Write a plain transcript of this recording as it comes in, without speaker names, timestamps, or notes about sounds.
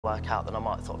work out, then I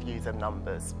might sort of use them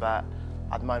numbers. But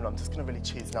at the moment, I'm just going to really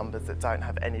choose numbers that don't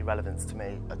have any relevance to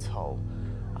me at all.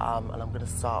 And I'm going to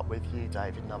start with you,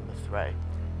 David, number 3.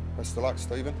 Best of luck,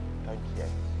 Stephen. Thank you.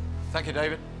 Thank you,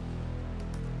 David.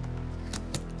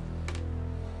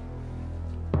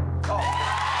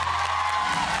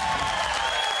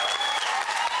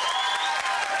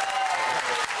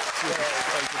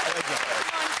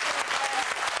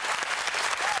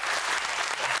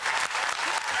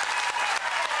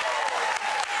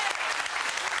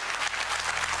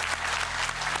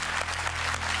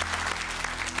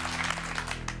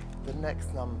 The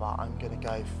next number I'm going to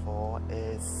go for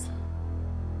is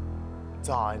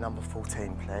die, number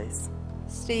 14, please.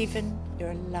 Stephen,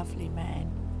 you're a lovely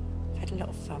man. I've had a lot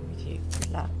of fun with you.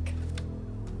 Good luck.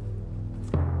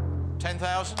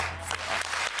 10,000.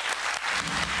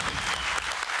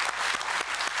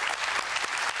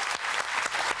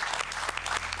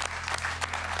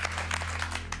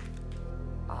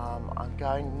 I'm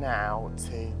going now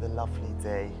to the lovely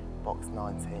D, box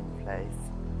 19,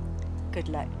 please. Good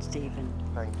luck, Stephen.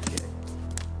 Thank you.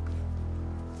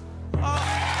 Oh,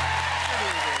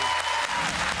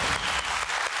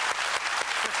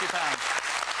 £50.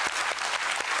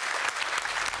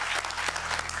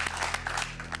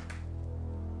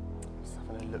 Just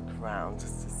having a look around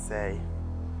just to see.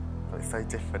 But it's so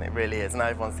different, it really is. And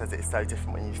everyone says it's so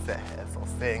different when you sit here, sort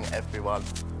of seeing everyone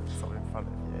sort of in front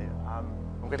of you. I'm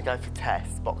going to go for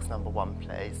Tess, box number 1,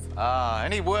 please.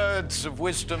 Any words of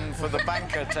wisdom for the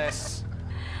banker, Tess?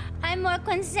 I'm more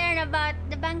concerned about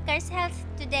the banker's health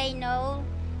today, Noel,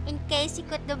 in case he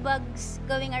got the bugs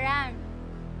going around.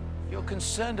 You're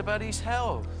concerned about his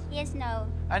health? Yes, Noel.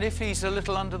 And if he's a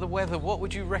little under the weather, what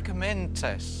would you recommend,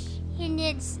 Tess? He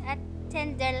needs a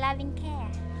tender, loving care.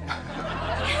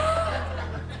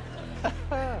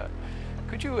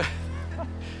 Could you... the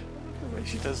way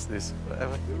she does this,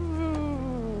 whatever.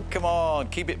 Ooh, come on,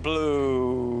 keep it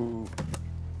blue.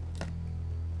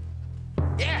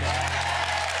 Yeah!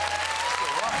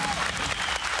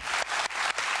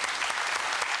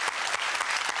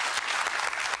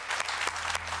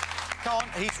 Come on,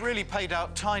 he's really paid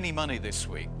out tiny money this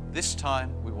week. This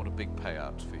time, we want a big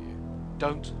payout for you.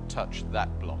 Don't touch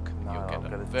that block. No, You'll I'm get a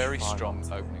gonna very try strong not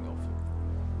to. opening offer.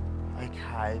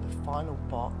 Okay, the final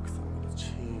box I'm going to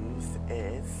choose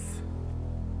is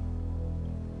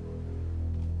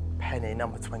Penny,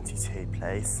 number 22,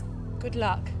 please. Good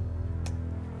luck.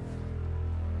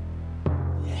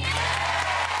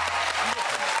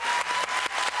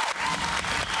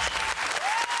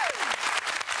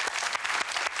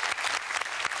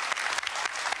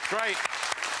 Great.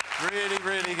 Really,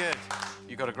 really good.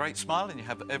 You've got a great smile and you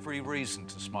have every reason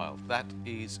to smile. That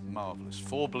is marvellous.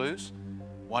 4 blues,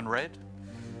 1 red.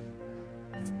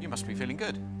 You must be feeling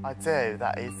good. I do.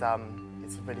 That is,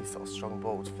 it's a really sort of strong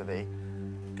board for the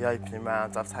opening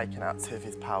round. I've taken out 2 of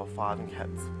his power 5 and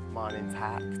kept mine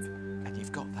intact. And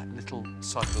you've got that little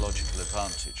psychological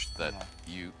advantage that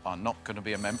you are not going to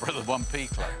be a member of the 1p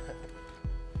club.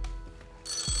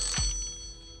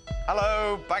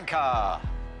 Hello, banker.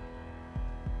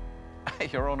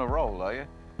 You're on a roll, are you?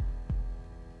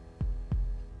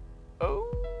 Oh,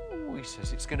 he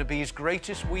says it's going to be his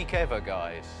greatest week ever,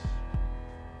 guys.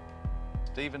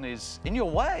 Stephen is in your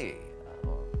way.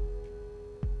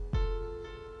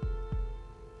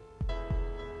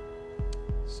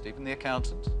 Stephen the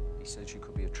accountant, he says you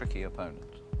could be a tricky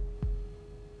opponent.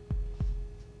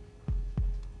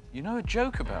 You know a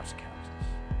joke about accountants?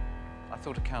 I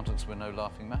thought accountants were no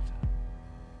laughing matter.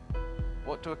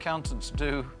 What do accountants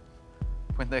do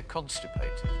when they're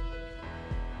constipated?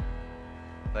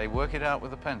 They work it out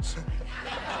with a pencil.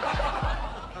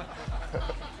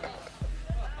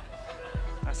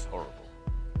 That's horrible.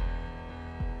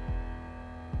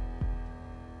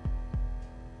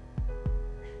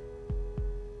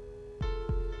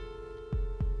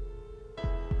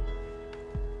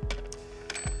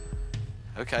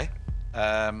 Okay.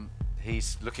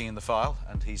 He's looking in the file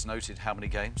and he's noted how many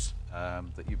games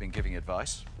that you've been giving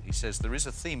advice. He says there is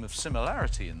a theme of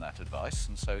similarity in that advice,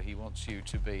 and so he wants you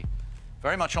to be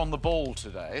very much on the ball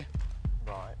today.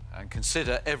 Right. And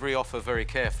consider every offer very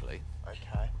carefully.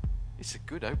 Okay. It's a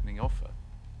good opening offer.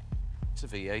 It's a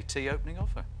VAT opening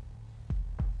offer.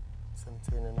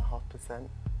 17.5%.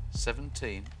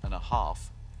 £17,500.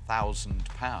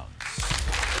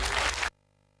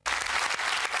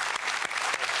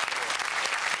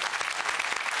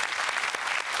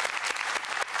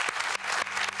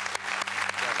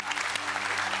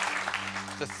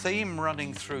 The theme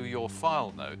running through your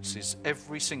file notes is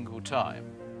every single time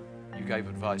you gave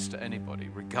advice to anybody,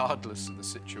 regardless of the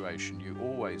situation, you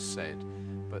always said,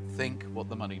 but think what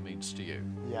the money means to you.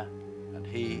 Yeah.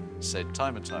 And he said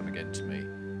time and time again to me,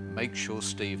 make sure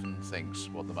Stephen thinks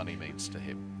what the money means to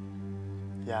him.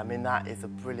 Yeah, I mean, that is a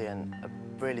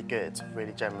really good,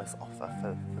 really generous offer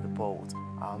for the board.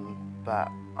 But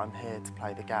I'm here to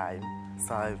play the game,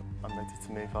 so I'm ready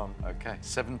to move on. OK,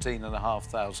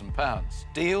 £17,500.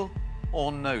 Deal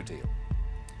or no deal?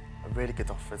 A really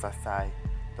good offer, as I say,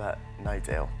 but no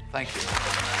deal. Thank you.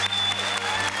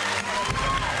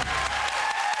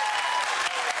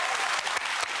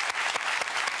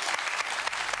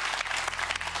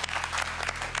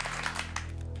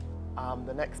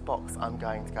 The next box I'm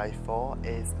going to go for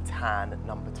is tan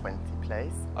number 20,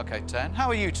 please. OK, Tan, how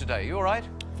are you today? You all right?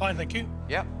 Fine, thank you.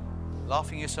 Yep.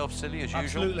 Laughing yourself silly as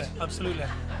usual? Absolutely, absolutely.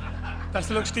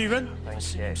 Best of luck, Stephen.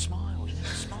 Thank you. Smile,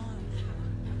 smile.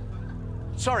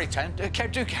 Sorry, Tan,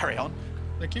 do carry on.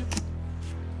 Thank you.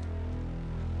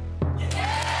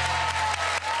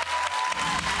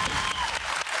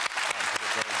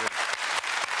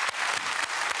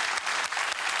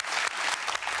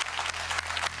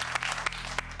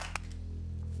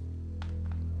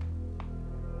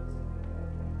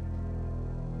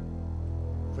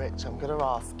 Rich, I'm going to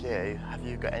ask you, have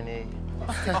you got any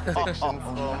predictions for me?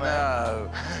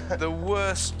 No. The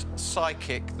worst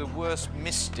psychic, the worst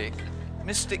mystic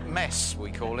mess, we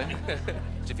call him.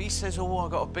 If he says, oh, I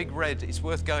got a big red, it's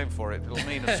worth going for it. It'll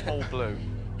mean a small blue.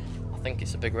 I think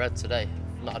it's a big red today.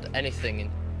 I've not had anything in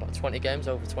about 20 games,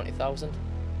 over 20,000.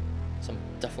 So I'm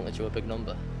definitely due a big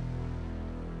number.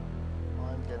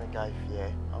 I'm going to go for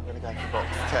you. I'm going to go for box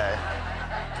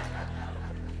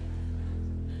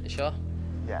 2. You sure?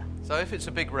 Yeah. So if it's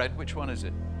a big red, which one is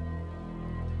it?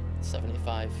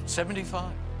 75.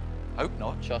 75? Hope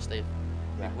not. Sure, Steve.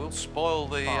 Yeah. It will spoil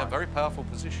the Fine. very powerful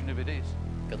position if it is.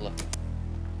 Good luck.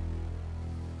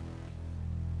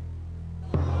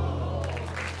 20.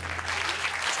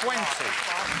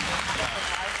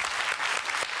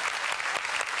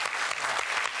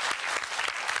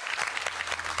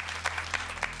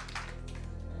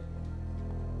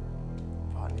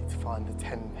 I need to find the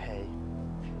 10p.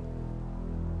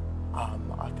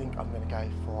 I think I'm going to go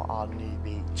for our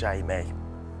newbie, Jamie.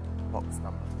 Box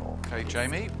number 4. OK,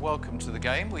 Jamie, welcome to the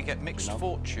game. We get mixed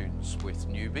fortunes with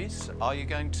newbies. Are you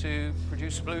going to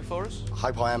produce a blue for us? I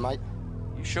hope I am, mate.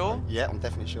 You sure? Yeah, I'm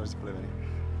definitely sure it's a blue in it.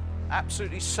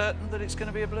 Absolutely certain that it's going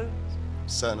to be a blue?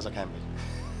 Certain as I can be.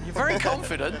 You're very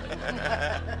confident.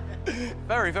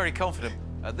 Very, very confident.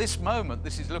 At this moment,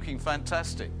 this is looking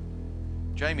fantastic.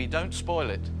 Jamie, don't spoil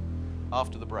it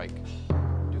after the break.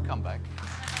 Do come back.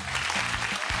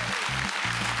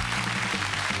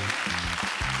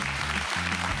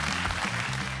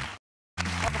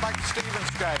 Welcome back to Stephen's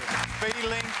game.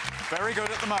 Feeling very good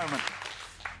at the moment.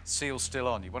 Seal's still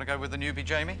on. You want to go with the newbie,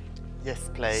 Jamie?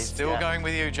 Yes, please. Still yeah. going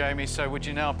with you, Jamie. So would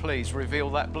you now please reveal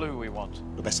that blue we want?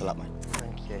 The best of luck, mate.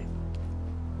 Thank you.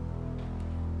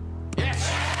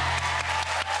 Yes!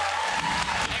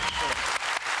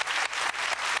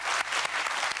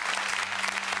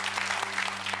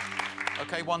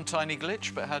 OK, one tiny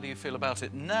glitch, but how do you feel about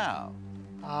it now?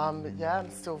 Yeah,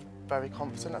 I'm still very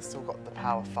confident. I've still got the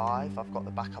power 5. I've got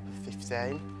the backup of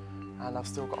 15. And I've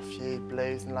still got a few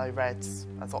blues and low reds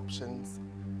as options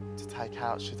to take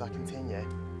out should I continue.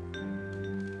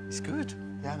 It's good.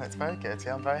 Yeah, no, it's very good.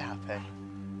 Yeah, I'm very happy.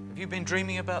 Have you been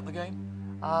dreaming about the game?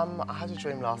 I had a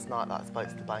dream last night that I spoke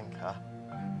to the banker,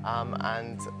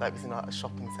 and that was in like a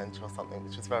shopping centre or something,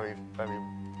 which was very, very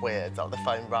weird. Like, the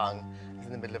phone rang. It was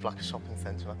in the middle of like a shopping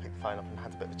centre, and I picked the phone up and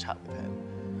had a bit of a chat with him.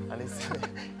 And he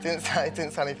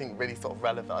didn't say anything really sort of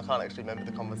relevant. I can't actually remember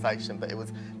the conversation, but it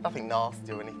was nothing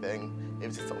nasty or anything. It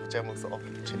was just sort of a general sort of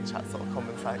chit-chat sort of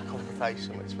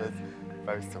conversation, which was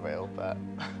very surreal, but...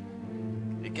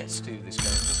 It gets to this game,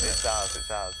 doesn't it? It does, it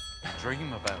does.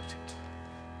 Dream about it.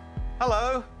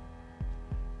 Hello?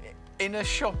 In a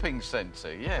shopping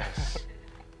centre, yes.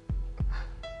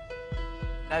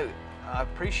 Now, I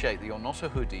appreciate that you're not a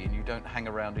hoodie and you don't hang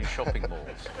around in shopping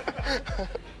malls.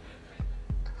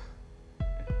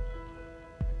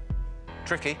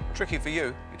 Tricky for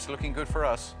you. It's looking good for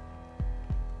us.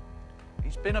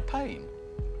 He's been a pain.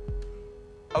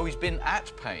 Oh, he's been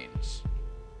at pains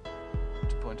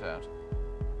to point out.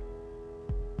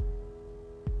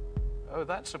 Oh,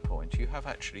 that's a point. You have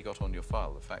actually got on your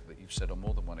file the fact that you've said on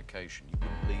more than one occasion you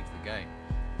wouldn't leave the game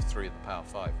if 3 of the power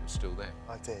 5 were still there.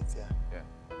 I did, yeah. Yeah.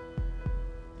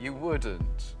 You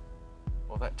wouldn't.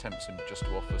 Well, that tempts him just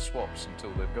to offer swaps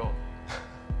until they've gone.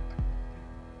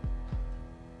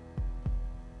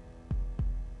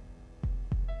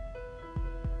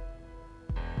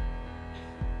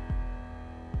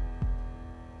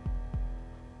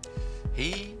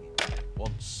 He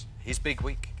wants his big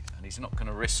week, and he's not going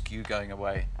to risk you going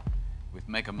away with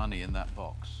mega money in that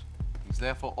box. He's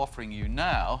therefore offering you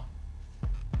now,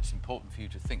 it's important for you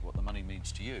to think what the money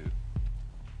means to you,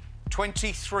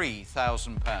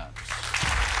 £23,000.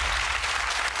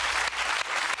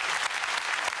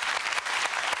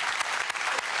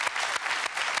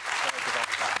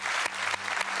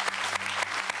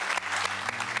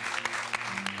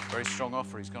 Very strong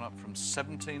offer. He's gone up from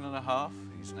 17.5.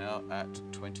 He's now at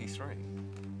 23.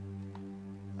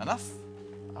 Enough?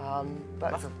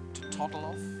 That's To toddle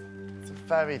off? it's a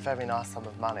very, very nice sum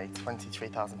of money.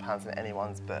 £23,000 in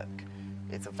anyone's book.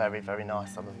 It's a very, very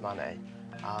nice sum of money.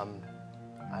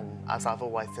 And as I've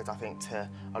always said, I think to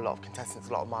a lot of contestants,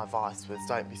 a lot of my advice was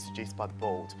don't be seduced by the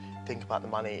board. Think about the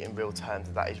money in real terms,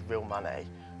 and that is real money.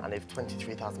 And if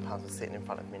 £23,000 was sitting in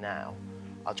front of me now,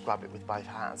 I'd grab it with both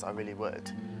hands, I really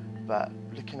would. But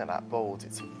looking at that board,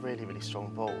 it's a really, really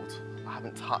strong board. I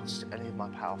haven't touched any of my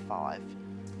Power 5.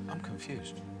 I'm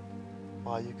confused.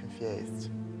 Why are you confused?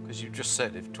 Because you just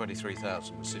said if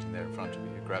 23,000 was sitting there in front of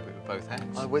you, you'd grab it with both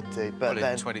hands. I would do, but Well,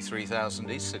 then... if 23,000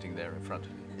 is sitting there in front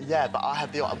of you. Yeah, but I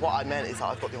had what I meant is that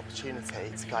I've got the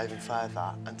opportunity to go even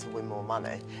further and to win more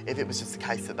money. If it was just a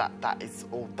case that is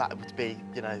all that would be,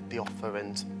 you know, the offer,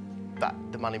 and that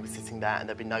the money was sitting there and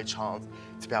there'd be no chance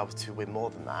to be able to win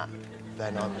more than that,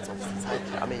 then I would obviously take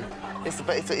it. I mean, it's a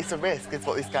risk. It's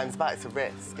what this game's about. It's a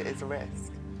risk. It is a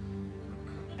risk.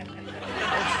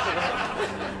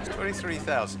 It's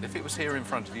 23,000. If it was here in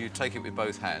front of you, you'd take it with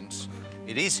both hands.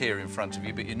 It is here in front of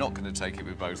you, but you're not going to take it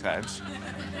with both hands.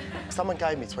 Someone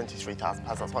gave me £23,000.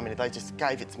 That's what I mean. If they just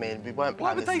gave it to me and we weren't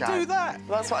Why playing would this they game. do that?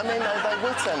 Well, that's what I mean. No,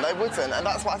 they wouldn't. And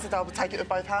that's why I said I would take it with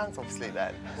both hands, obviously,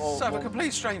 then. So if a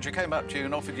complete stranger came up to you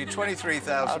and offered you £23,000,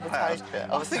 I would take it.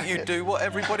 I think you'd do what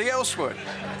everybody else would.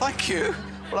 Thank you.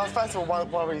 Well, first of all,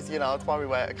 worries, you know, I'd worry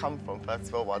where it come from, first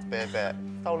of all. I'd be a bit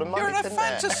stolen money, You're in a couldn't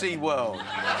fantasy world.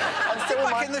 I'm still You're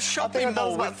in back in the shopping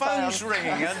mall with phones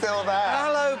ringing. I'm and, still there.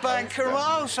 Hello, banker.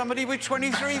 Oh, somebody with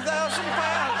 £23,000.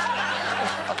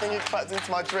 I think you crept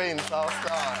into my dreams last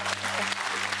night.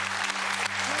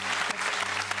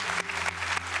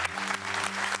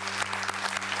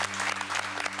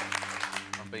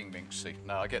 I'm being minxy.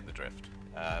 No, I get the drift.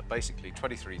 Basically,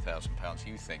 £23,000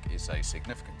 you think is a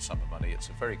significant sum of money. It's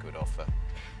a very good offer,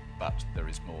 but there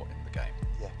is more in the game.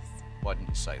 Yes. Why didn't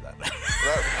you say that then?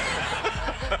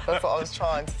 That's what I was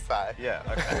trying to say. Yeah,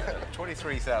 OK.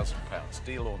 £23,000,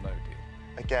 deal or no deal?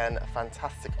 Again, a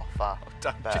fantastic offer,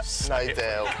 don't but just no say it.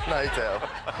 deal, no deal.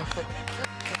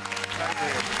 No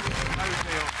deal. No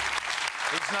deal.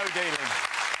 It's no dealing.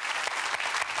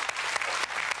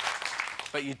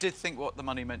 But you did think what the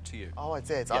money meant to you? Oh, I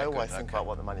did. Yeah, I always good, think okay. about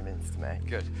what the money means to me.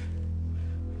 Good.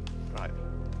 Right.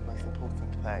 Most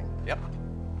important thing. Yep.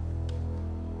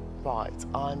 Right,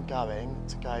 I'm going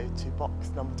to go to box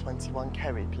number 21.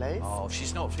 Kerry, please. Oh,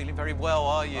 she's not feeling very well,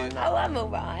 are you? Oh, I'm all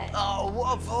right. Oh,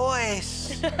 what a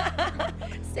voice!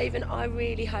 Stephen, I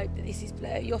really hope that this is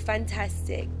blue. You're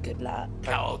fantastic. Good luck.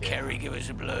 Go on, Kerry, give us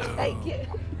a blue. Thank you.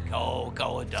 Go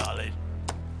on, darling.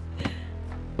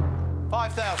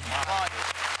 5,000. Right.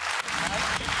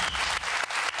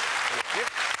 Yep.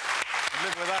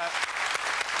 Live with that.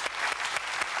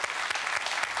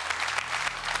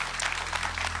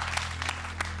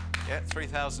 Yeah,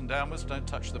 3,000 downwards. Don't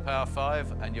touch the Power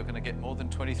 5, and you're going to get more than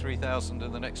 23,000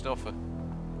 in the next offer.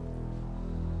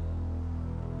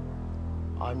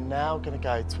 I'm now going to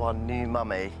go to our new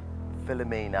mummy,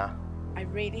 Philomena. I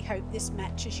really hope this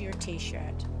matches your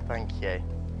T-shirt. Thank you.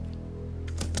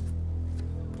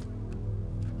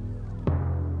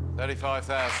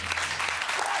 35,000.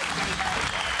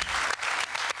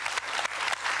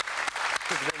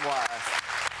 Could have been worse.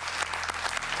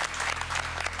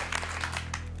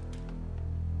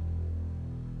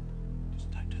 Just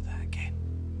don't do that again.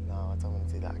 No, I don't want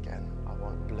to do that again. I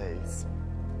want blues.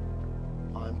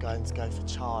 I'm going to go for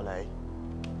Charlie.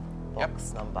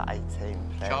 Box number 18,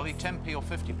 please. Charlie, 10p or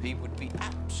 50p would be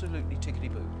absolutely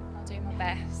tickety-boo. I'll do my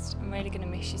best. I'm really going to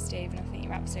miss you, Stephen. I think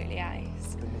you're absolutely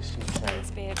ace. I miss you too.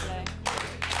 Please be a blue.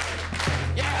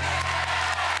 Yeah!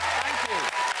 Thank you.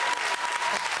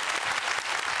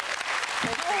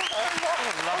 What a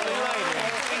lovely lady.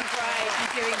 You're doing great.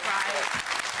 You're doing great.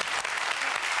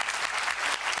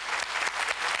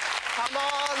 Come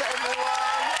on,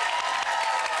 everyone!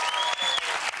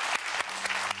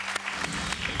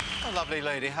 A lovely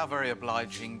lady, how very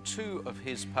obliging. 2 of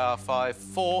his Power 5,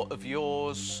 4 of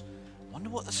yours. Wonder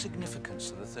what the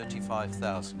significance of the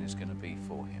 35,000 is going to be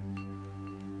for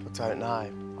him. I don't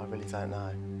know. I really don't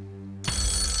know.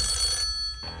 It's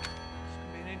going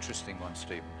to be an interesting one,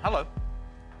 Stephen. Hello.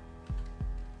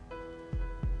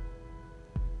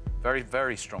 Very,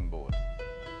 very strong board.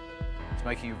 It's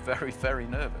making you very, very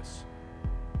nervous.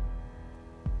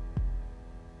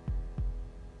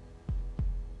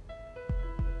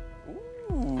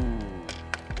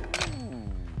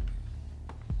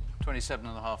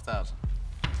 $27,500.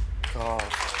 God.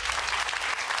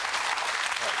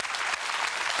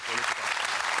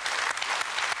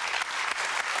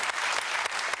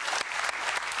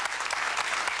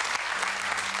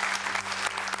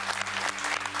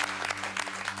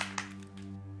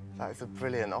 That is a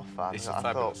brilliant offer. It's a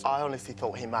fabulous offer. I honestly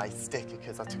thought he may stick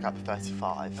because I took up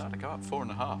 35. No, to go up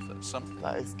 4.5, that's something.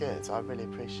 That is good. I really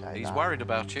appreciate that. He's worried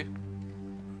about you.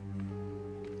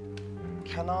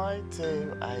 Can I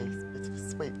do a bit of a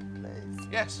sweep, please?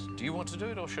 Yes. Do you want to do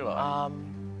it or shall I?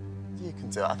 You can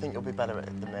do it. I think you'll be better at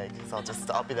it than me because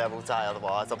I'll be there all day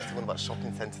otherwise. I'll be talking about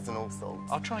shopping centres and all sorts.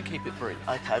 I'll try and keep it brief.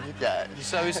 OK, yeah.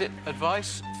 So is it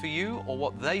advice for you or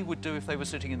what they would do if they were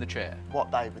sitting in the chair? What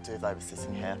they would do if they were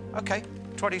sitting here. OK,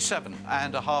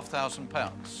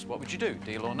 £27,500. What would you do,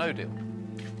 deal or no deal?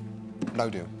 No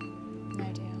deal. No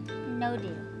deal. No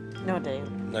deal. No deal.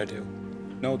 No deal.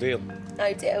 No deal.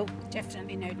 No deal.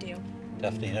 Definitely no deal.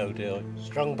 Definitely no deal.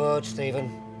 Strong board, Stephen.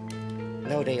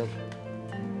 No deal.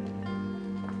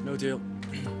 No deal.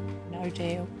 No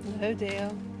deal. No deal. No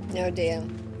deal. No deal.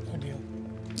 No deal.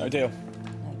 No deal.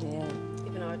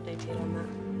 Even I would no deal on that.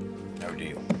 No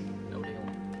deal. No deal.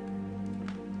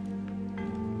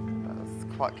 That's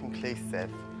quite conclusive.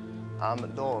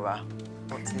 Laura,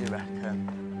 what do you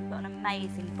reckon? Got an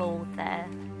amazing board there.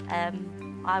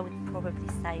 I would probably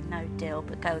say no deal,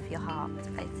 but go with your heart,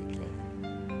 basically.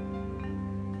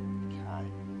 OK.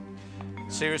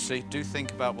 Seriously, do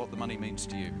think about what the money means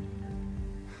to you.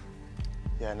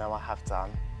 Yeah, no, I have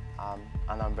done. And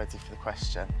I'm ready for the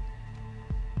question.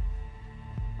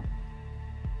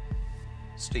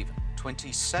 Stephen,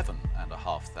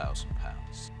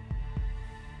 £27,500.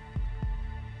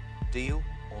 Deal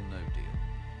or no deal?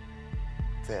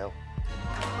 Deal.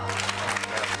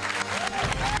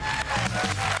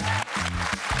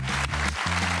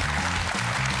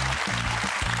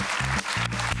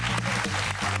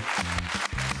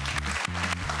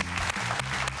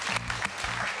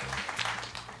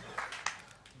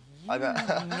 I know.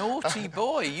 Naughty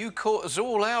boy, you caught us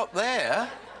all out there.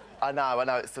 I know.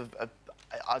 It's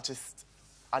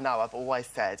I know, I've always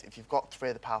said, if you've got 3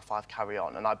 of the Power 5, carry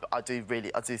on. And I do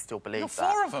still believe You've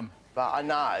that. 4 of them. But I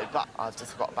know, but I've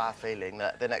just got a bad feeling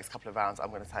that the next couple of rounds I'm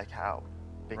going to take out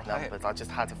big numbers. I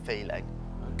just had a feeling.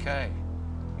 OK.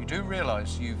 You do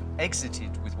realise you've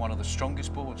exited with one of the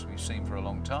strongest boards we've seen for a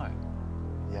long time.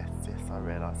 Yes, I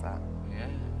realise that.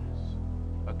 Yes.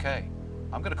 OK.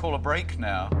 I'm going to call a break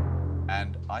now,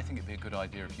 and I think it'd be a good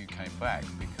idea if you came back,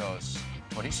 because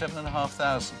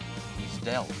 27,500 he's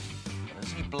dealt. But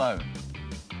has he blown?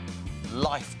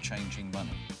 Life-changing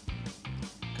money.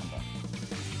 Come back.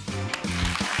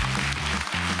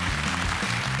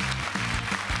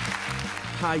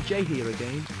 Hi, Jay here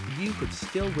again. You could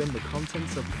still win the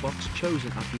contents of the box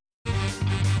chosen at the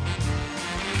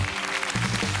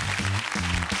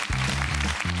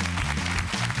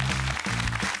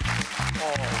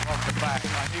Welcome back.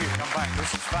 I knew you'd come back.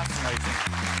 This is fascinating.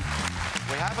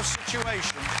 We have a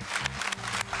situation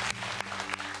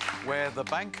where the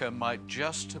banker might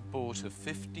just have bought a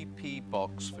 50p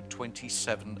box for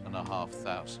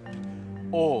 27,500.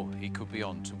 Or he could be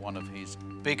on to one of his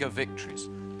bigger victories.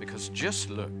 Because just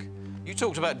look, you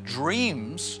talked about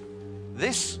dreams.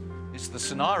 This is the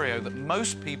scenario that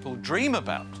most people dream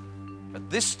about. At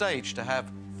this stage, to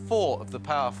have 4 of the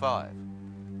Power 5.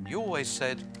 You always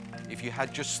said if you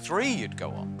had just 3, you'd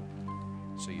go on.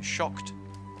 So you shocked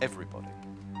everybody.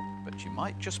 But you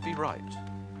might just be right.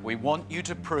 We want you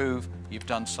to prove you've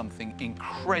done something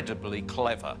incredibly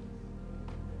clever.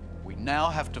 We now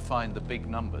have to find the big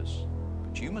numbers,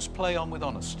 but you must play on with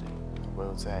honesty.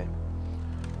 Will do.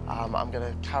 I'm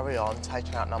going to carry on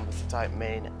taking out numbers that don't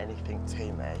mean anything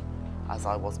to me, as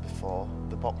I was before.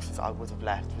 The boxes I would have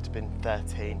left would have been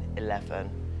 13, 11,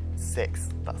 6,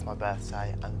 that's my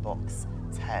birthday, and box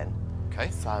 10. OK.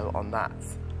 So on that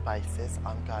basis,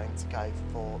 I'm going to go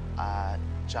for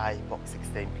J, box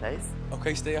 16, please.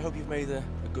 OK, Steve, I hope you've made a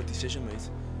good decision, mate.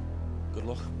 Good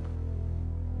luck.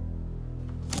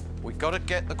 We've got to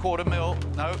get the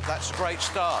 $250,000. No, that's a great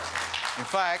start. In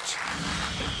fact,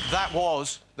 that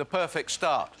was the perfect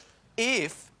start.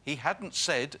 If he hadn't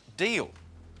said deal.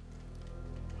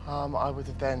 I would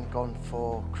have then gone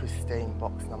for Christine,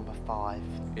 box number 5.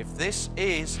 If this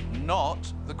is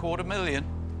not the $250,000,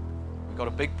 we've got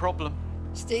a big problem.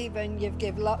 Stephen, you've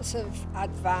given lots of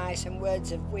advice and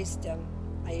words of wisdom.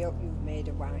 I hope you've made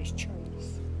a wise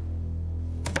choice.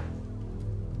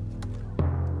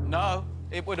 No,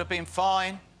 it would have been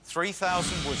fine.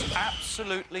 3,000 was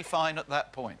absolutely fine at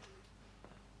that point.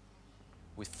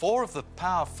 With 4 of the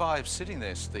Power 5 sitting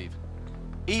there, Steve,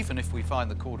 even if we find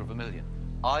the $250,000,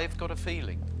 I've got a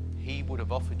feeling he would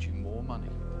have offered you more money.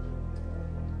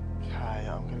 Okay,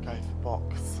 I'm going to go for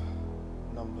box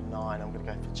number 9. I'm going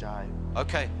to go for Joe.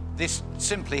 Okay, this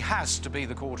simply has to be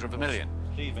the $250,000.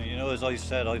 Stephen, you know, as I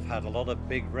said, I've had a lot of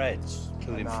big reds,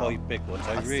 including 5 big ones.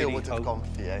 I still would have gone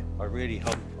for you. I really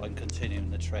hope I'm continuing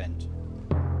the trend.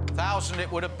 1,000,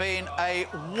 it would have been a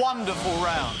wonderful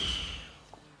round.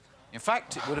 In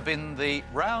fact, it would have been the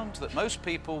round that most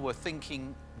people were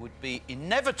thinking would be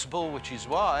inevitable, which is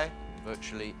why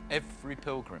virtually every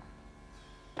pilgrim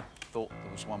thought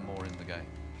there was one more in the game.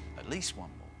 At least one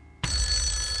more.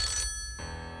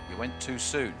 You went too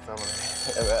soon.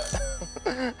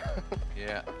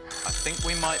 Yeah, I think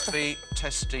we might be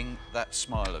testing that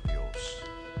smile of yours.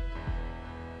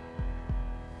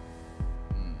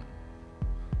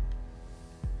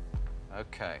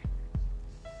 Okay.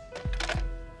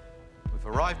 We've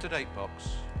arrived at 8 box,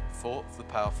 4th the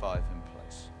power 5 in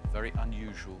place. Very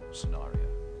unusual scenario.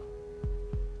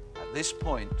 At this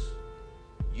point,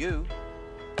 you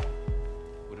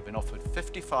would have been offered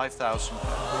 £55,000.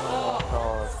 Oh,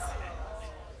 God.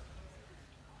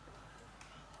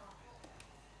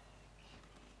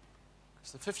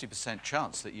 It's the 50%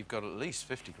 chance that you've got at least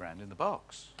 50 grand in the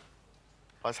box.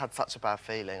 I just had such a bad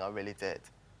feeling, I really did.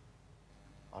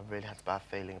 I really had a bad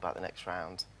feeling about the next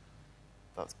round.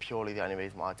 That's purely the only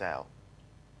reason why I dealt.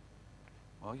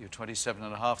 Well, your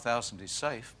 27,500 is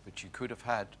safe, but you could have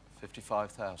had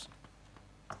 55,000.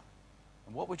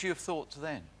 And what would you have thought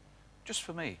then? Just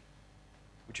for me,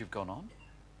 would you have gone on?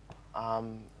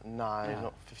 No,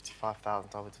 not 55,000.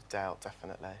 I would have dealt,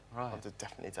 definitely. Right. I would have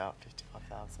definitely dealt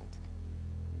 55,000.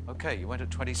 Okay, you went at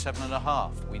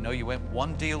 27.5. We know you went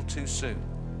one deal too soon.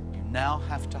 You now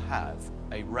have to have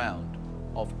a round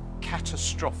of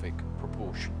catastrophic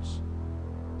proportions.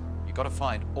 You've got to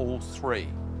find all 3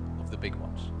 of the big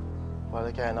ones. Well,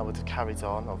 again, I would have carried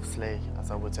on, obviously, as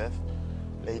I would have,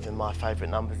 leaving my favourite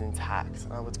numbers intact.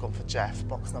 And I would have gone for Jeff,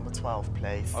 box number 12,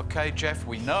 please. Okay, Jeff,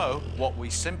 we know what we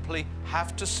simply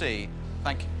have to see.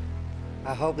 Thank you.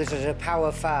 I hope this is a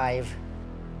power 5.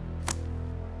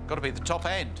 Got to be the top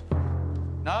end.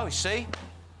 No, see?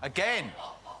 Again,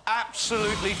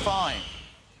 absolutely fine.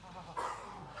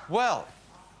 Well,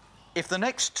 if the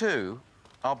next 2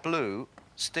 are blue,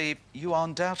 Steve, you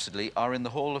undoubtedly are in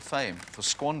the Hall of Fame for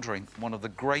squandering one of the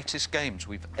greatest games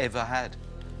we've ever had.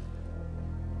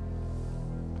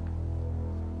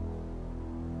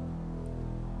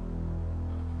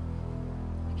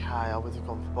 Okay, I would have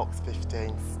gone for box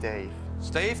 15, Steve.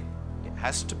 Steve, it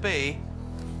has to be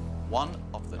one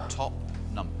of the top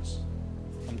numbers.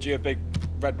 I'm due a big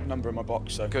red number in my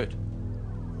box, so... Good.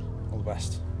 All the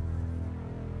best.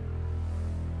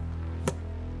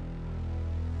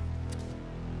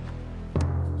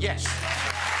 Yes.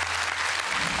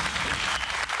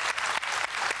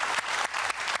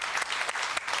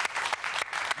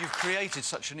 You've created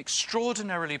such an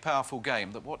extraordinarily powerful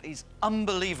game that what is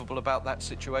unbelievable about that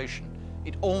situation,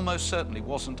 it almost certainly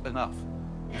wasn't enough.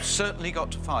 You've certainly got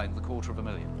to find the $250,000.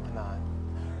 I know.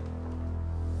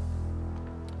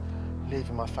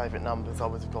 Leaving my favourite numbers, I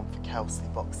would have gone for Kelsey,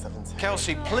 box 17.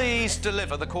 Kelsey, please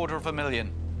deliver the $250,000.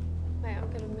 Mate,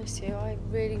 I'm going to miss you. I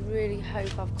really, really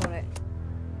hope I've got it.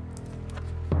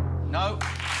 No,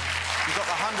 you got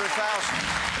the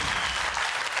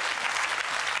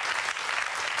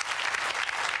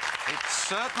 100,000. It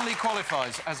certainly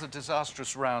qualifies as a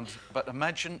disastrous round, but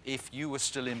imagine if you were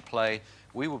still in play,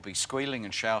 we would be squealing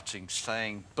and shouting,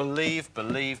 saying, believe,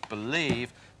 believe,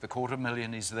 believe, the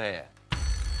 $250,000 is there.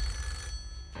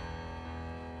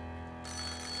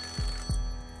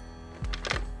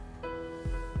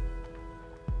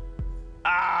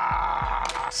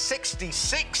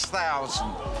 66,000.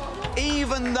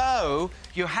 Even though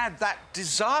you had that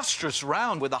disastrous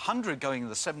round with 100 going to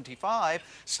the 75,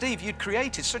 Steve, you'd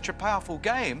created such a powerful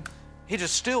game, he'd have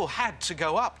still had to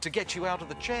go up to get you out of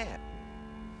the chair.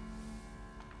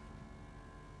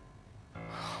 I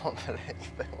can't believe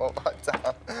what I've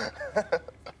done.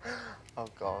 Oh,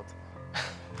 God.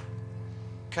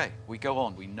 OK, we go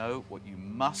on. We know what you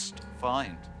must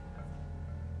find.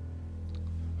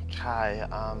 OK,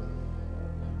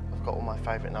 I've got all my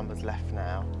favourite numbers left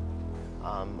now.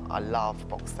 I love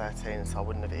box 13, so I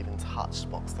wouldn't have even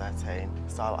touched box 13.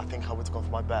 So I think I would have gone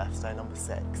for my birthday, number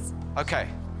 6. OK,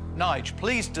 Nige,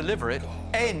 please deliver it.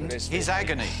 End his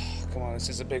agony. Come on, this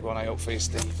is a big one, I hope, for you,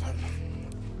 Steve.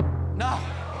 No.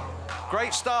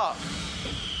 Great start.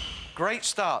 Great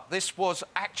start. This was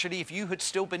actually, if you had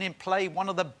still been in play, one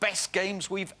of the best games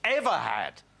we've ever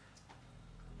had.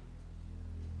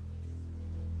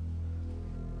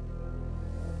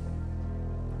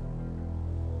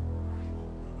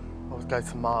 I was Go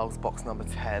to Miles, box number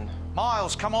 10.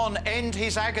 Miles, come on, end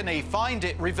his agony. Find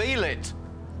it, reveal it.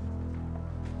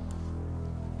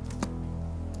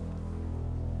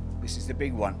 This is the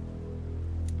big one.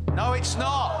 No, it's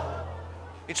not.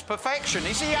 It's perfection.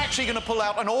 Is he actually going to pull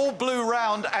out an all-blue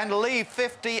round and leave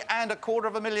 50 and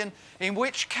 $250,000? In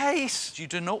which case, you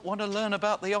do not want to learn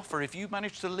about the offer. If you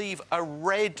manage to leave a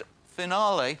red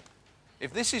finale,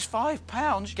 if this is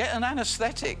 £5, get an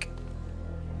anaesthetic.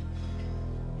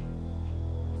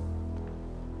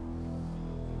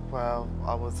 Well,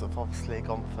 I was obviously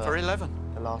gone For 11.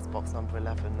 The last box, number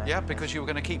 11. Nathan. Yeah, because you were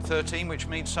going to keep 13, which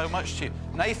means so much to you.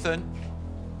 Nathan,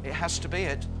 it has to be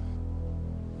it.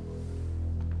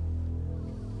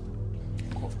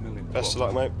 $250,000. Best of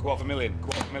luck, mate. $250,000.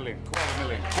 $250,000.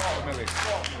 $250,000. $250,000.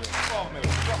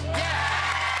 $250,000. Yeah!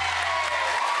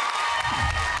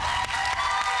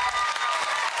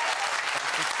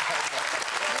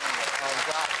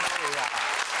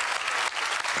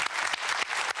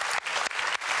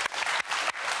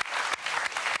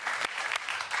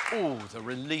 Oh, the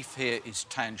relief here is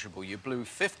tangible. You blew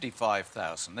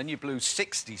 55,000, then you blew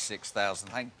 66,000.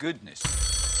 Thank goodness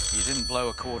you didn't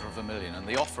blow $250,000. And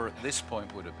the offer at this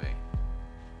point would have been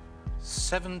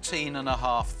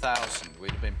 17,500.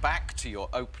 We'd have been back to your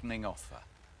opening offer.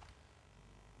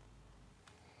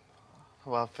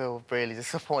 Well, I feel really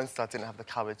disappointed I didn't have the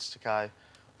courage to go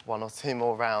 1 or 2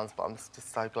 more rounds, but I'm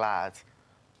just so glad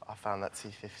I found that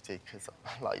 250 because,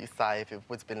 like you say, if it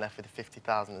would have been left with the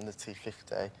 50,000 and the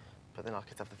 250, but then I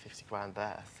could have the 50 grand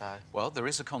there, so... Well, there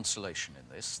is a consolation in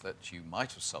this, that you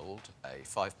might have sold a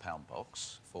 £5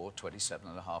 box for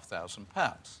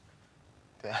 £27,500.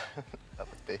 Yeah, that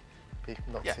would be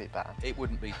not too bad. It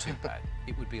wouldn't be too bad.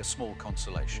 It would be a small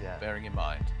consolation, bearing in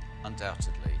mind,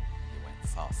 undoubtedly, you went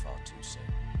far, far too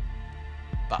soon.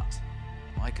 But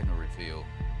am I going to reveal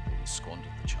that you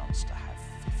squandered the chance to have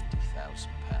 £50,000?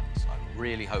 I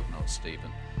really hope not,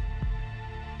 Stephen,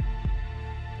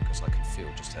 because I can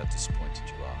feel just how disappointed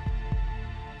you are.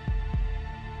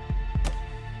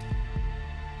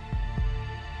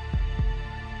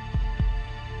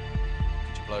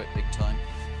 Did you blow it big time?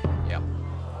 Yeah.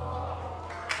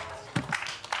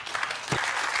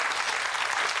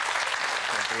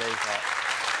 Can't believe that.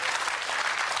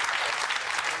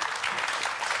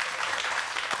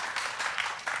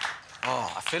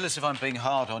 Oh, I feel as if I'm being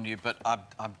hard on you, but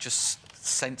I'm just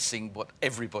sensing what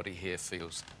everybody here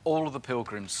feels. All of the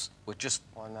pilgrims were just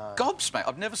gobsmacked.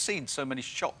 I've never seen so many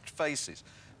shocked faces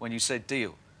when you said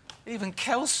deal. Even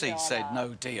Kelsey said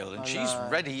no deal, and she's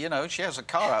ready, you know, she has a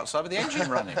car outside with the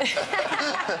engine running.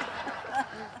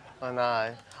 I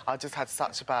know. I just had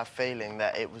such a bad feeling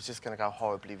that it was just going to go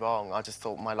horribly wrong. I just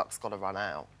thought my luck's got to run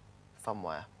out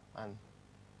somewhere, and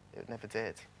it never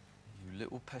did. You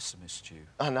little pessimist, you.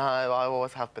 I know, I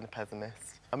always have been a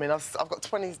pessimist. I mean, I've got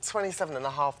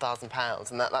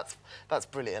 £27,500, and that's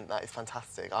brilliant. That is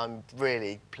fantastic. I'm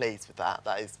really pleased with that.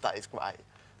 That is great.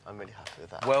 I'm really happy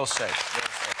with that. Well said. Well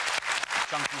said.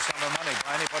 Chunky sum of money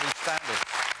by anybody's standards.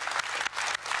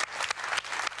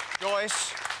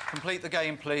 Joyce, complete the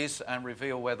game, please, and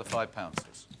reveal where the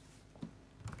 £5 is.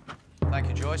 Thank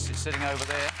you, Joyce. It's sitting over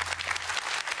there.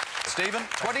 Stephen,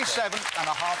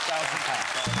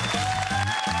 £27,500.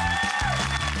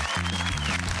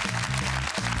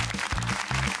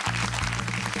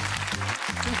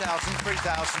 2,000,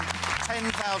 3,000,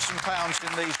 £10,000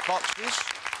 in these boxes.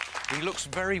 He looks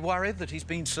very worried that he's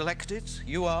been selected.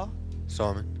 You are?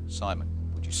 Simon. Simon.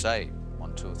 Would you say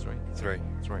 1, 2 or 3? 3.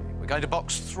 3. We're going to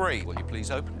box 3. Will you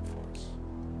please open it for us?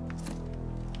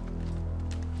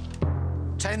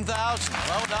 10,000.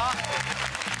 Well done.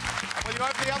 Will you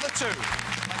open the other 2?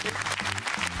 Thank you.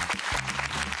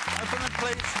 Open them,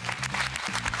 please.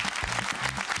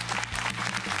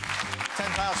 £10,000.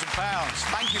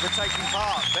 Thank you for taking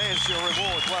part. There's your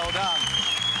reward. Well done.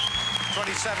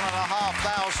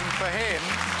 27,500 for him.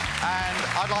 And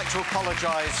I'd like to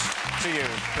apologise to you,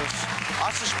 because I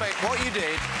suspect what you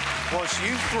did was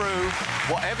you threw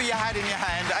whatever you had in your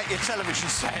hand at your television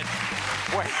set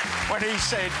when he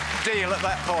said deal at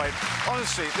that point.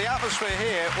 Honestly, the atmosphere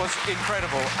here was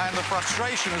incredible, and the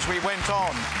frustration as we went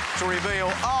on to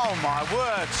reveal, oh my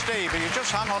word, Steve, you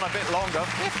just hung on a bit longer,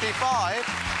 55,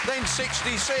 then 66,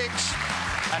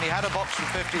 and he had a box with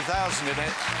 50,000 in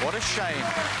it. What a shame.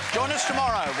 Join us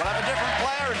tomorrow. We'll have a different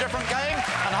player, a different game,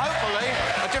 and hopefully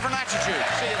a different attitude.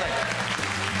 See you then.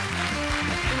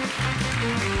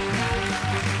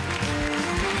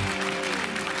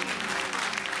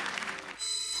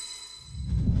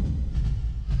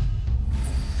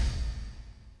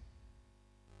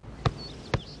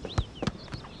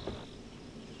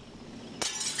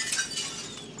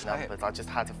 Numbers. I just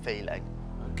had a feeling.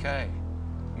 Okay.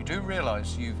 You do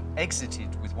realise you've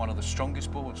exited with one of the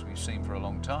strongest boards we've seen for a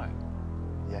long time.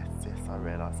 Yes, I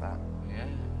realise that. Yes.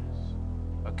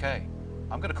 OK,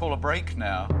 I'm going to call a break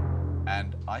now,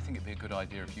 and I think it'd be a good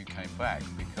idea if you came back,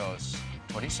 because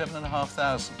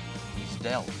 27,500 he's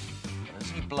dealt. But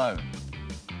has he blown?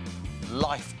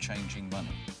 Life-changing money.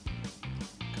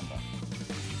 Come back.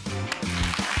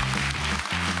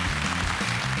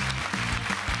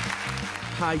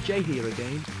 Hi, Jay here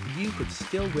again. You could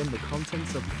still win the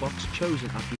contents of the box chosen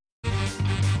at the...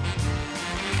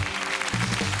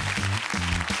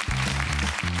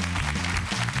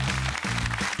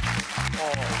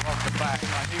 Oh, welcome back.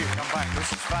 I knew you'd come back.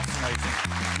 This is fascinating.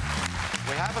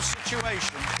 We have a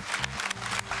situation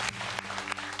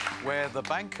where the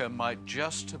banker might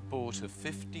just have bought a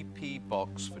 50p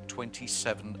box for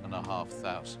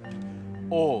 27,500.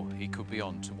 Or he could be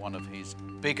on to one of his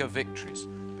bigger victories.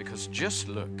 Because just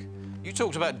look, you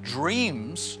talked about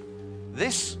dreams.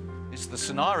 This is the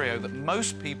scenario that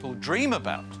most people dream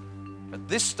about. At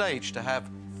this stage, to have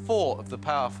 4 of the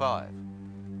Power 5.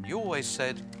 You always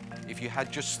said if you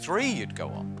had just 3, you'd go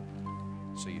on.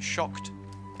 So you shocked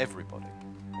everybody.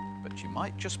 But you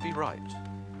might just be right.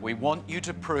 We want you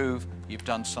to prove you've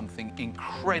done something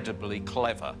incredibly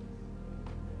clever.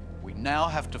 We now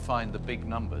have to find the big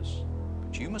numbers,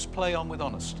 but you must play on with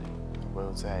honesty.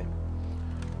 Will do.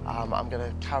 I'm going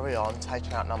to carry on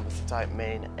taking out numbers that don't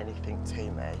mean anything to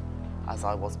me, as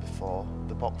I was before.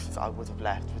 The boxes I would have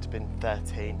left would have been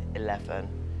 13, 11,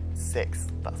 6,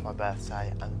 that's my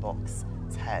birthday, and box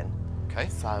 10. Okay.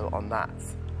 So on that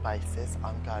basis,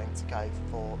 I'm going to go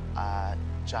for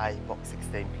J, box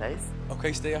 16, please.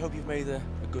 OK, Steve, I hope you've made a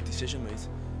good decision, mate.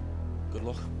 Good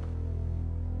luck.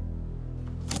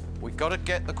 We've got to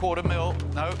get the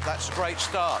 $250,000. No, that's a great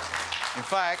start. In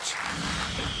fact,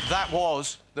 that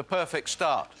was the perfect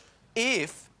start.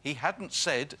 If he hadn't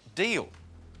said deal.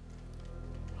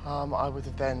 I would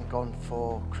have then gone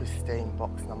for Christine,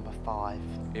 box number 5.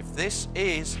 If this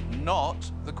is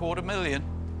not the $250,000,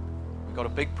 we've got a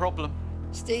big problem.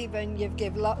 Stephen, you've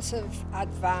given lots of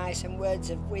advice and words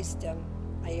of wisdom.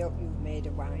 I hope you've made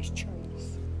a wise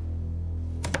choice.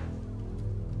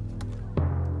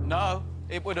 No,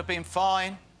 it would have been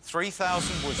fine.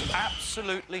 3,000 was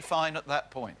absolutely fine at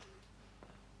that point.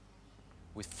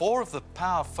 With 4 of the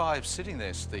Power 5 sitting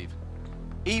there, Steve,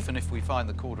 even if we find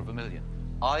the $250,000,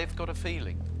 I've got a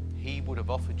feeling he would have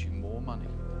offered you more money.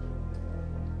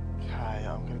 OK,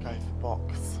 I'm going to go for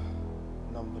box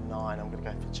number 9. I'm going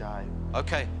to go for J.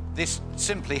 OK, this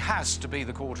simply has to be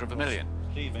the $250,000.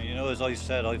 Stephen, you know, as I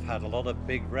said, I've had a lot of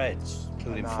big reds,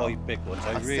 including 5 big ones.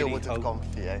 I still would have gone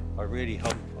for you. I really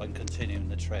hope I'm continuing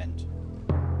the trend.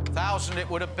 1,000, it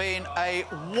would have been a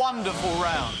wonderful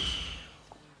round.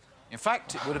 In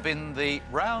fact, it would have been the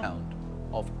round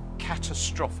of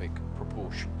catastrophic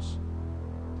proportions.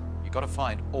 You've got to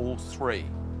find all 3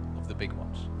 of the big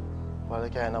ones. Well,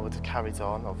 again, I would have carried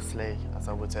on, obviously, as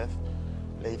I would have,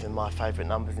 leaving my favourite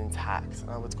numbers intact. And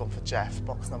I would have gone for Jeff,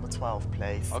 box number 12,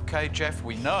 please. OK, Jeff,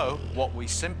 we know what we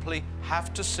simply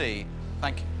have to see.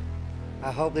 Thank you.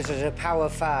 I hope this is a Power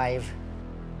 5.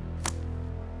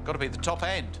 Got to be the top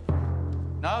end.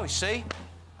 No, you see?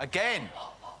 Again,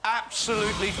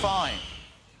 absolutely fine.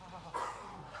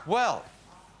 Well,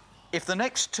 if the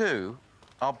next 2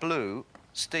 are blue,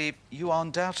 Steve, you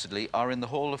undoubtedly are in the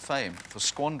Hall of Fame for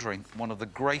squandering one of the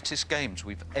greatest games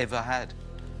we've ever had.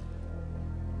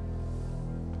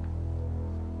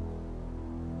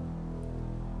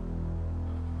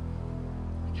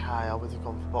 OK, I would have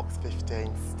gone for box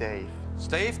 15, Steve.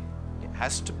 Steve, it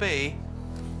has to be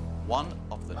one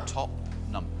of the top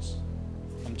numbers.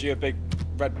 I'm due a big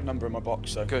red number in my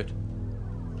box, so... Good.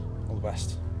 All the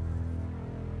best.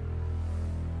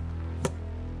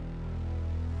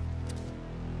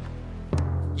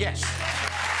 Yes.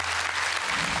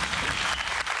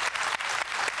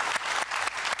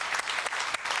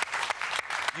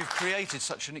 You've created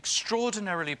such an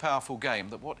extraordinarily powerful game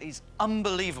that what is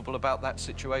unbelievable about that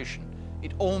situation,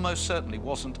 it almost certainly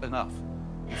wasn't enough.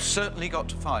 You've certainly got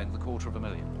to find the $250,000.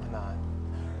 I know.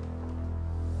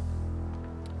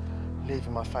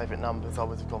 Leaving my favourite numbers, I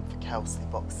would have gone for Kelsey,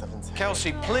 box 17.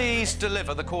 Kelsey, please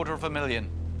deliver the $250,000.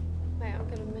 Mate, I'm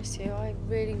going to miss you. I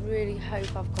really, really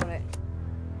hope I've got it.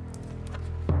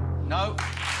 No,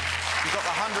 you got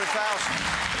the 100,000.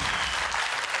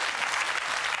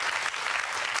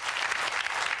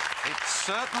 It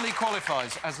certainly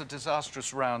qualifies as a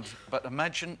disastrous round, but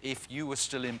imagine if you were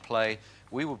still in play,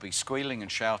 we would be squealing and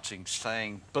shouting,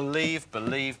 saying, believe,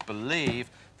 believe,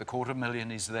 believe, the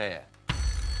 $250,000 is there.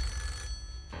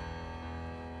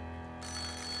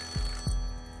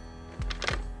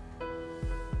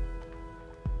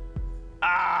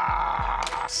 Ah!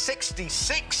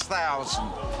 66,000.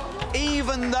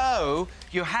 Even though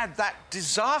you had that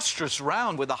disastrous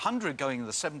round with 100 going to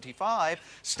the 75,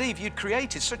 Steve, you'd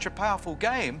created such a powerful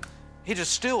game, he'd have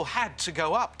still had to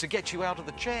go up to get you out of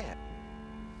the chair.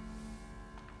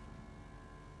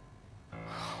 I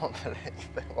can't believe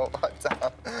what I've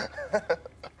done.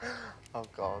 Oh,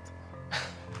 God.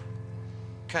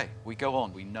 OK, we go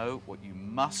on. We know what you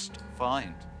must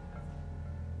find.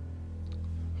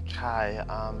 OK, I've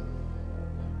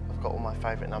got all my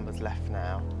favourite numbers left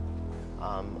now.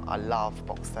 I love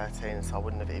box 13, so I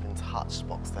wouldn't have even touched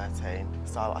box 13.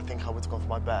 So I think I would have gone for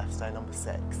my birthday, number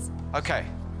 6. OK,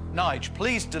 Nige,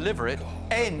 please deliver it.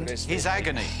 End his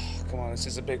agony. Come on, this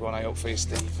is a big one. I hope for you,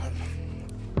 Stephen.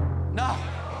 No.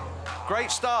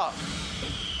 Great start.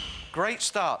 Great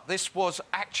start. This was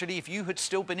actually, if you had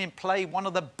still been in play, one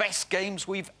of the best games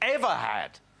we've ever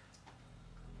had.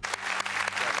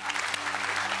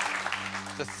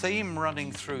 The theme running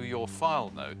through your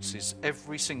file notes is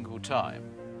every single time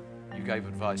you gave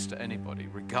advice to anybody,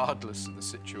 regardless of the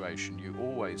situation, you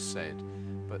always said,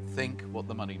 but think what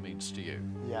the money means to you.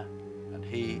 Yeah. And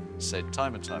he said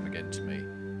time and time again to me,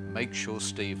 make sure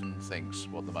Stephen thinks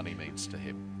what the money means to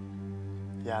him.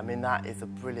 Yeah, I mean, that is a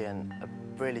really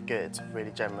good, really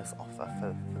generous offer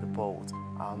for the board.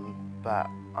 But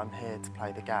I'm here to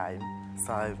play the game,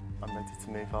 so I'm ready to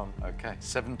move on. OK,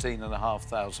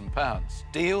 £17,500.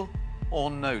 Deal or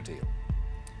no deal?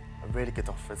 A really good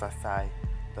offer, as I say,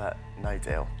 but no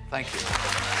deal. Thank you.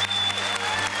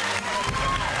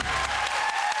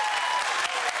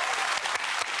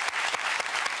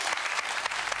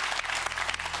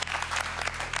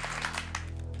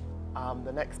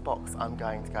 The next box I'm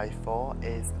going to go for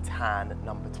is Tan,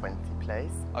 number 20,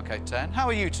 please. OK, Tan, how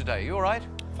are you today? You all right?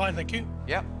 Fine, thank you.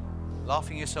 Yep.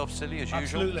 Laughing yourself silly as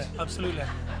usual? Absolutely, absolutely.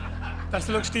 Best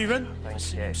of luck, Stephen.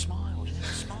 Thank you. Smile,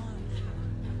 smile.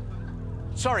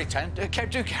 Sorry, Tan, do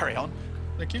carry on.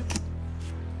 Thank you.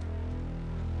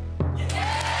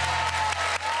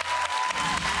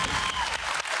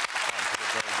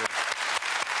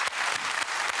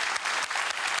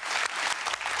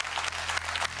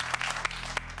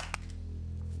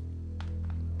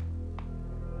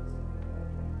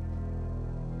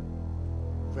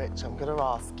 Rich, I'm going to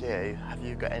ask you, have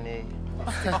you got any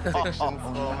predictions for me?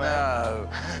 No.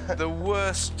 The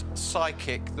worst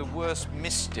psychic, the worst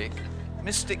mystic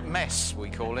mess, we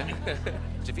call him.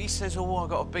 If he says, oh, I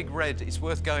got a big red, it's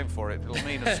worth going for it. It'll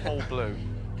mean a small blue.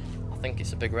 I think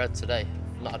it's a big red today.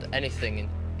 I've not had anything in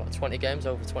about 20 games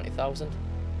over 20,000.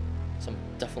 So I'm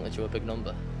definitely due a big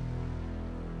number.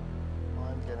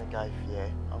 I'm going to go for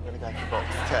you. I'm going to go for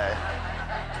box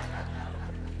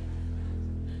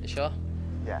 2. You sure?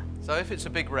 Yeah. So if it's a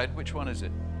big red, which one is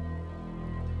it?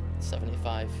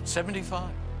 75. 75?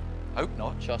 Hope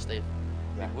not. Sure, Steve.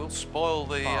 Yeah. It will spoil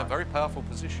the very powerful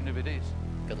position if it is.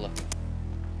 Good luck.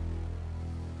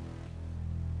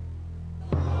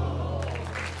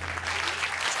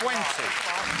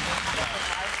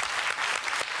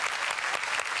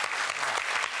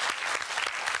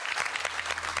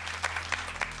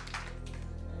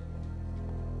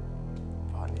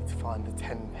 I need to find the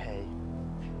 10p.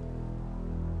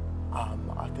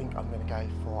 I think I'm going to go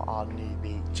for our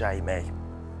newbie, Jamie.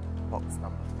 Box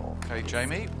number 4. OK,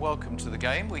 Jamie, welcome to the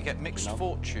game. We get mixed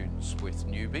fortunes with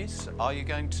newbies. Are you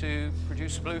going to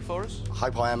produce a blue for us? I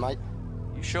hope I am, mate.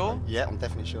 You sure? Yeah, I'm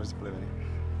definitely sure it's a blue in it.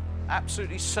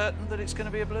 Absolutely certain that it's going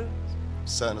to be a blue?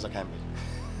 Certain as I can be.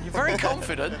 You're very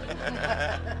confident.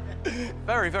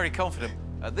 Very, very confident.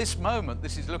 At this moment,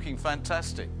 this is looking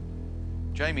fantastic.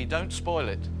 Jamie, don't spoil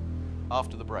it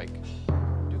after the break.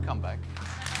 Do come back.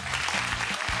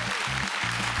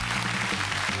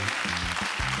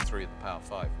 3 of the power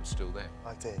 5 was still there.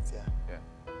 I did, yeah. Yeah.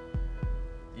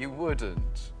 You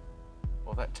wouldn't.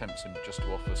 Well, that tempts him just to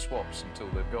offer swaps until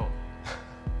they've gone.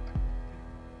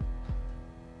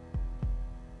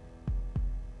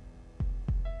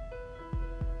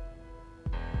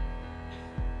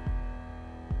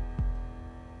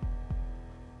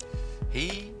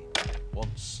 He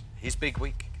wants his big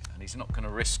week, and he's not going to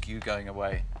risk you going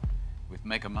away with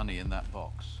mega money in that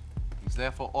box. He's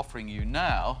therefore offering you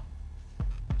now,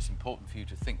 it's important for you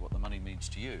to think what the money means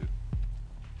to you,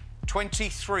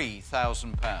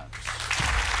 £23,000.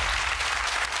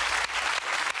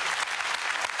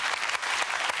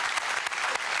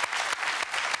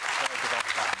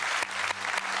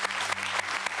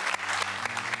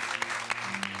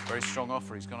 Very strong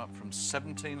offer. He's gone up from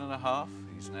 17.5.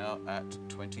 He's now at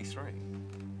 23.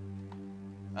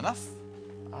 Enough?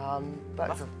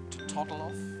 That's to toddle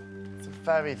off? It's a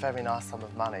very, very nice sum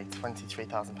of money.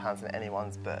 £23,000 in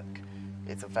anyone's book.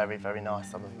 It's a very, very nice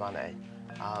sum of money.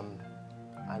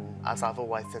 And as I've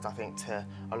always said, I think to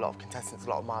a lot of contestants, a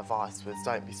lot of my advice was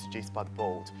don't be seduced by the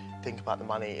board. Think about the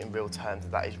money in real terms,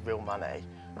 that is real money.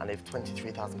 And if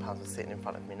 £23,000 was sitting in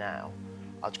front of me now,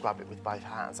 I'd grab it with both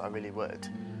hands, I really would.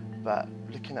 But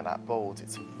looking at that board,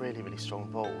 it's a really, really strong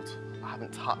board. I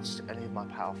haven't touched any of my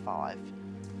Power 5.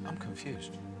 I'm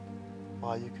confused. Why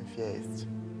are you confused?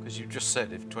 Because you just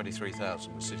said if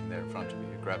 23,000 was sitting there in front of you,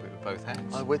 you'd grab it with both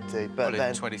hands. I would do, but well,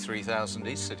 then... if 23,000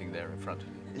 is sitting there in front of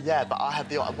you. Yeah, but I have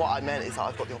the... What I meant is that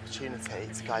I've got the opportunity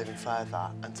to go even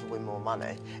further and to win more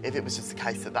money. If it was just a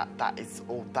case that is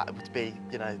all... That would be,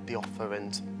 you know, the offer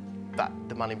and that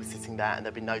the money was sitting there and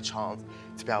there'd be no chance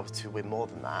to be able to win more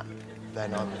than that,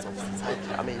 then I would obviously take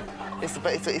it. I mean, it's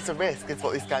a risk. It's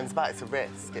what this game's about. It's a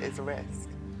risk. It is a risk.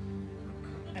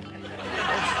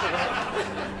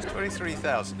 It's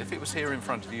 23,000. If it was here in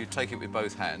front of you, you'd take it with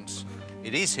both hands.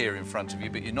 It is here in front of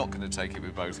you, but you're not going to take it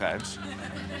with both hands.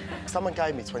 Someone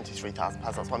gave me £23,000,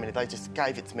 that's what I mean. If they just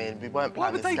gave it to me and we weren't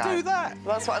Why playing would this they game... do that?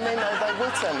 Well, that's what I mean,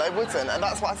 they wouldn't. And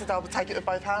that's why I said I would take it with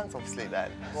both hands, obviously, then.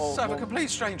 So if a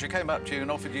complete stranger came up to you and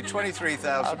offered you £23,000,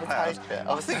 I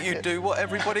I think you'd do what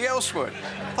everybody else would.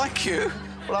 Thank you.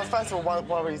 Well, first of all,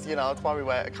 worries, you know, I'd worry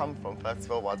where it come from, first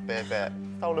of all. I'd be a bit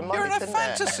stolen money, You're in a couldn't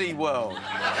fantasy it? world.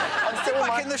 I'm still You're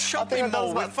back in the shopping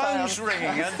mall with phones ringing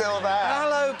and... still there.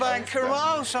 Hello, banker.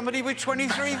 Oh, somebody with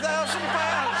 £23,000.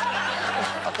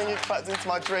 I think you crept into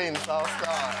my dreams last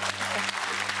night.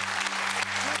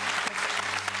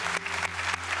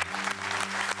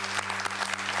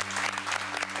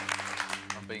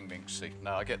 I'm being minxy.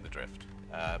 No, I get the drift.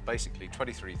 Basically,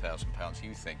 £23,000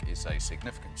 you think is a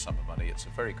significant sum of money. It's a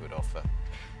very good offer,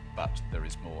 but there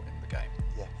is more in the game.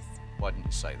 Yes. Why didn't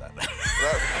you say that then?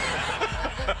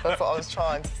 That's what I was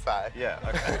trying to say. Yeah,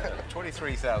 OK.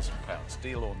 £23,000,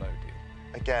 deal or no deal?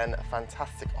 Again, a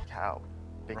fantastic knockout.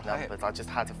 Big numbers. I just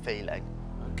had a feeling.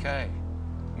 OK.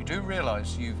 You do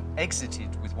realise you've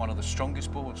exited with one of the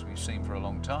strongest boards we've seen for a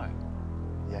long time.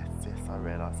 Yes, I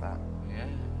realise that. Yes.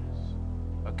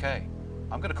 OK.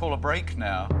 I'm going to call a break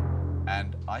now,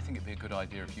 and I think it'd be a good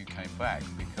idea if you came back,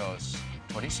 because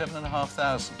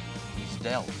 27,500 he's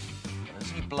dealt, but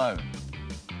has he blown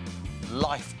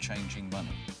life-changing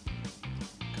money?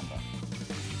 Come back.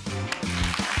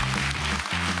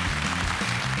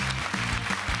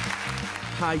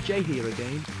 Hi, Jay here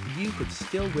again. You could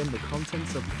still win the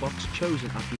contents of the box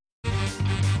chosen at the...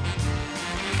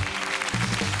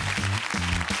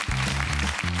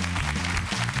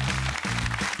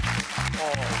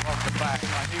 Welcome back. I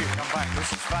knew you'd come back.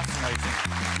 This is fascinating.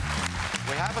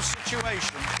 We have a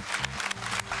situation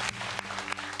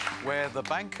where the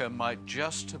banker might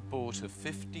just have bought a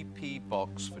 50p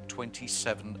box for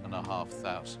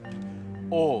 27,500.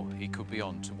 Or he could be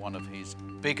on to one of his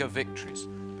bigger victories.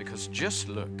 Because just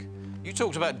look, you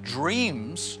talked about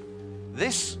dreams.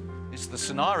 This is the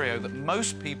scenario that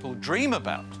most people dream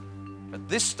about. At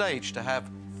this stage, to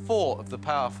have 4 of the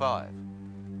Power 5.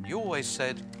 You always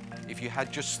said if you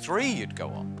had just 3, you'd go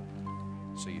on.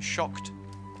 So you shocked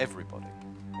everybody.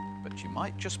 But you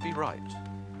might just be right.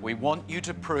 We want you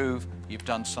to prove you've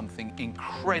done something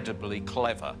incredibly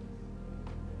clever.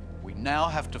 We now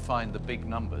have to find the big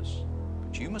numbers,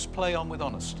 but you must play on with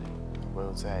honesty.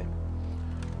 Will do.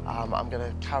 I'm going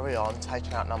to carry on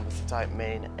taking out numbers that don't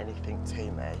mean anything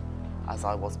to me, as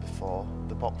I was before.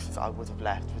 The boxes I would have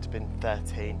left would have been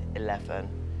 13, 11,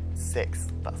 6,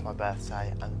 that's my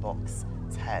birthday, and box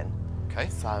 10. Okay.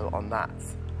 So on that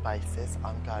basis,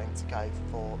 I'm going to go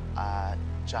for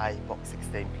J, box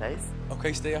 16, please.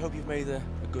 OK, Steve, I hope you've made a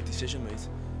good decision, mate.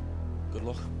 Good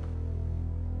luck.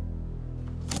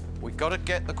 We've got to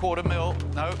get the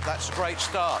 $250,000. No, that's a great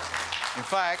start. In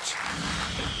fact,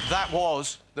 that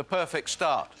was the perfect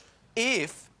start.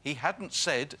 If he hadn't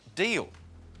said deal.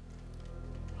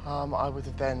 I would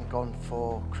have then gone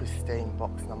for Christine,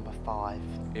 box number 5.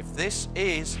 If this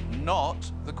is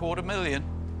not the $250,000,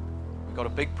 we've got a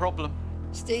big problem.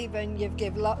 Stephen, you've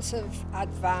given lots of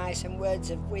advice and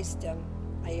words of wisdom.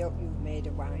 I hope you've made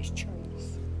a wise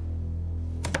choice.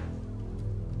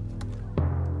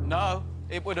 No,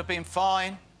 it would have been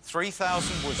fine.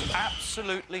 3,000 was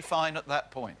absolutely fine at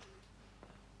that point.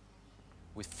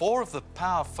 With 4 of the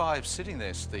Power 5 sitting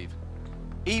there, Steve,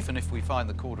 even if we find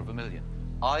the $250,000,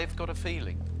 I've got a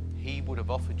feeling he would have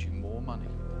offered you more money.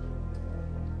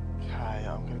 OK,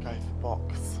 I'm going to go for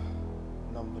box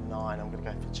number 9. I'm going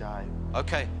to go for J.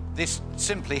 OK, this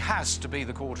simply has to be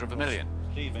the $250,000.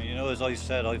 Stephen, you know, as I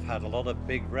said, I've had a lot of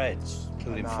big reds,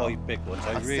 including 5 big ones.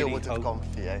 I still would have gone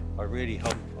for you. I really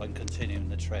hope I'm continuing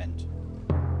the trend.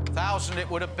 1,000, it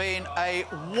would have been a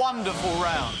wonderful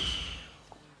round.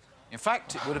 In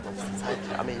fact, it would have been. Take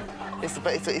it. I mean, it's a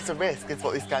risk. It's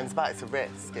what this game's about. It's a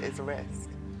risk. It is a risk.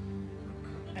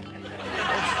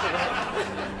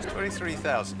 It's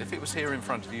 23,000. If it was here in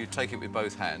front of you, you'd take it with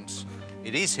both hands.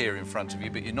 It is here in front of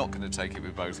you, but you're not going to take it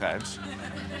with both hands.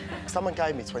 Someone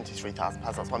gave me £23,000.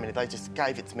 That's what I mean. They just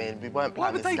gave it to me, and we weren't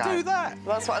Why playing would this they game. do that?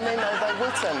 Well, that's what I mean.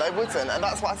 They wouldn't. And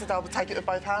that's what I said. I would take it with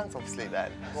both hands, obviously.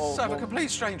 Then. So if a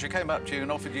complete stranger came up to you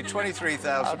and offered you £23,000,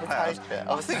 I would take it.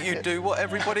 I think you'd do what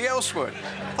everybody else would.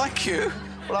 Thank you.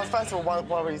 Well, I was first of all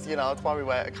worried. You know, I'd worry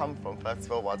where it come from. First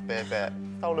of all, I'd be a bit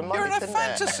stolen money. You're in a didn't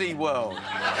fantasy world.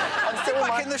 I'm still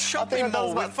back in the shopping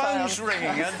mall with phones ringing.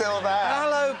 I'm still there.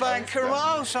 Hello, banker.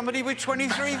 Oh, somebody with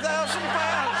 £23,000.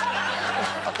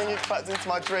 I think you crept into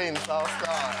my dreams last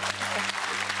night.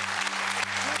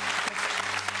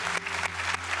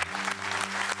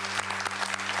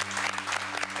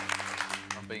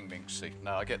 I'm being minxy.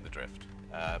 No, I get the drift.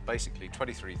 Basically,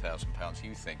 £23,000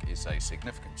 you think is a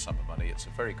significant sum of money. It's a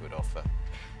very good offer,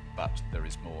 but there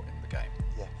is more in the game.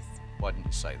 Yes. Why didn't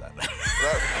you say that then?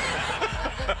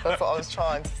 That's what I was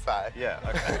trying to say. Yeah,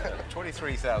 OK.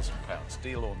 £23,000,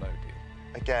 deal or no deal?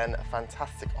 Again, a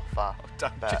fantastic offer. Oh,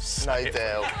 don't but just say no it.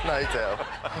 deal. No deal.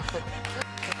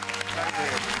 No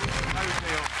deal. No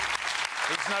deal.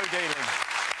 It's no dealing.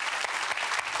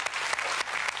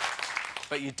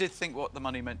 But you did think what the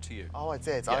money meant to you? Oh, I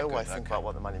did. Yeah, I always good, think okay. about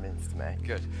what the money means to me.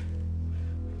 Good.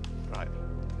 Right.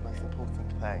 Most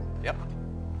important thing. Yep.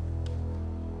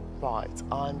 Right,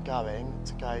 I'm going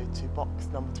to go to box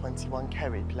number 21,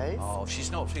 Kerry, please. Oh,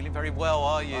 she's not feeling very well,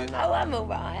 are you? Oh, I'm all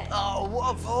right. Oh,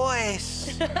 what a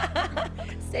voice!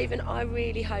 Stephen, I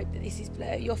really hope that this is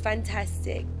blue. You're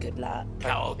fantastic. Good luck. Go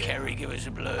on, Kerry, give us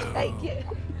a blue. Thank you.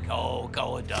 Go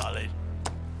on, darling.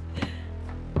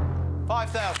 5,000.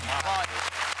 Right.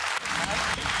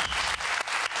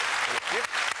 Yep.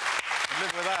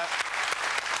 Live with that.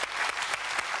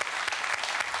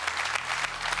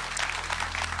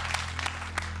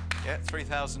 Yeah,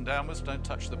 3,000 downwards, don't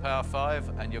touch the power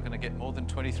 5, and you're going to get more than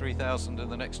 23,000 in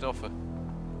the next offer.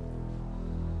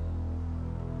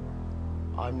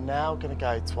 I'm now going to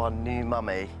go to our new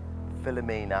mummy,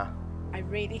 Philomena. I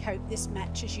really hope this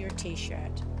matches your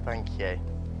T-shirt. Thank you.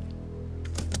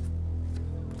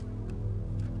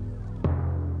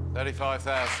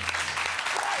 35,000.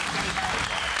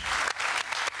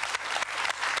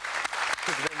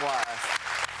 Could have been worse.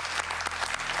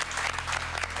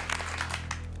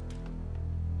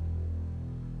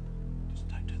 Just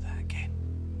don't do that again.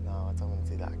 No, I don't want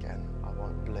to do that again. I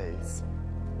want blues.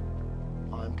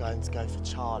 I'm going to go for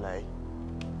Charlie.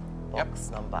 Box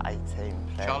number 18,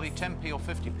 please. Charlie, 10p or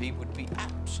 50p would be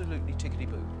absolutely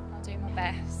tickety-boo. I'll do my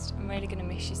best. I'm really going to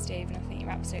miss you, Stephen. I think you're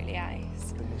absolutely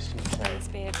ace. I miss you Please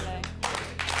be a blue.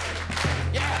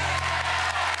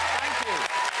 Thank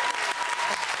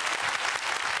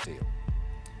you. Deal.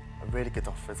 A really good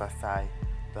offer, as I say,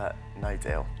 but no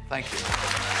deal. Thank you.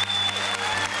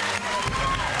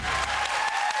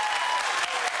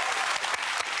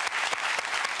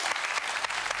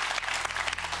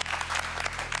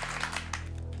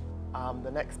 The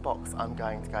next box I'm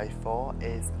going to go for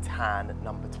is tan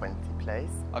number 20, please.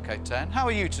 OK, Tan, how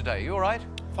are you today? You all right?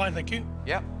 Fine, thank you.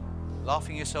 Yep.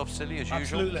 Laughing yourself silly as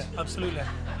usual? Absolutely, absolutely.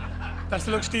 Best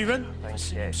of luck, Stephen.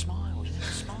 Thank you. Smile,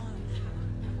 smile.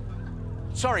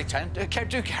 Sorry, Tan, do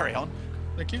carry on.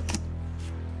 Thank you.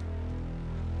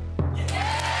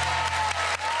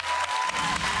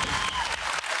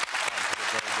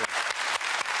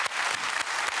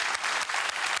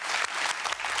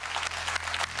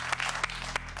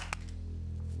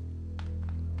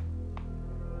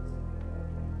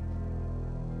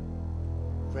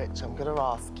 Rich, I'm going to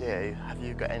ask you, have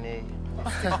you got any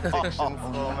predictions for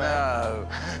me? No.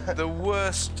 The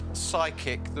worst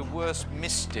psychic, the worst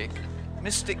mystic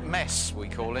mess, we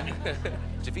call him.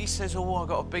 If he says, oh, I've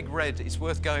got a big red, it's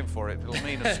worth going for it. It'll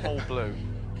mean a small blue.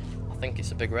 I think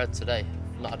it's a big red today.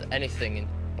 I've not had anything in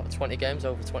about 20 games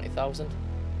over 20,000.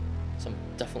 So I'm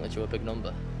definitely due a big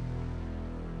number.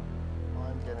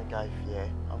 I'm going to go for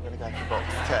you. I'm going to go for box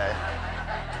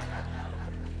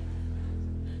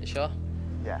 2. You sure?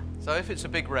 Yeah. So if it's a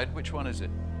big red, which one is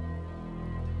it?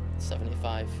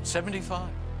 75. 75?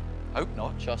 Hope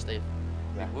not. Sure, Steve.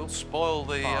 Yeah. It will spoil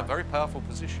the very powerful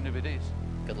position if it is.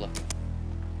 Good luck.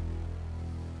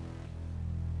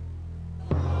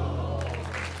 20.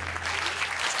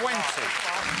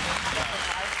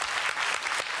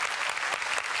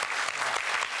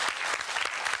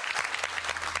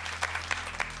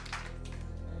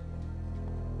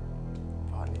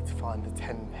 I need to find the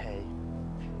 10p.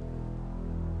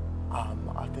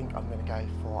 I think I'm going to go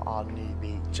for our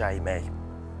newbie, Jamie.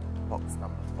 box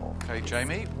number 4. Okay,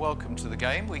 Jamie, welcome to the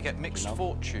game. We get mixed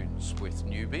fortunes with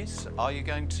newbies. Are you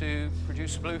going to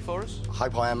produce a blue for us? I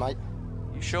hope I am, mate.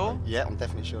 You sure? Yeah, I'm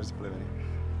definitely sure it's a blue in it.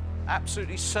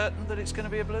 Absolutely certain that it's going to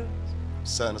be a blue?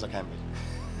 Certain as I can be.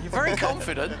 You're very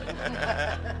confident.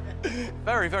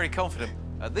 Very, very confident.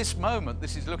 At this moment,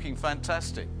 this is looking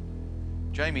fantastic.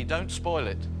 Jamie, don't spoil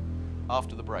it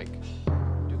after the break.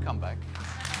 Do come back.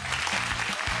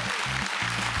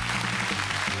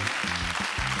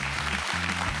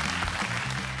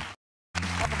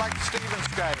 Welcome back to Stephen's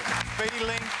game.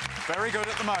 Feeling very good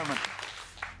at the moment.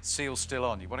 Seal's still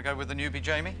on. You want to go with the newbie,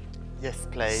 Jamie? Yes,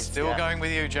 please. Still going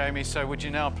with you, Jamie. So would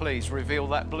you now please reveal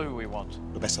that blue we want?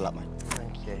 The best of luck, mate.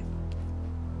 Thank you.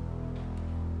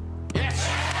 Yes!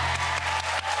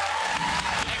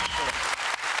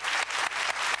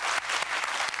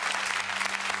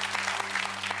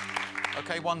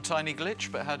 OK, one tiny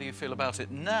glitch, but how do you feel about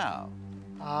it now?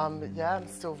 Yeah, I'm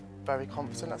still very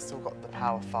confident. I've still got the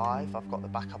power 5. I've got the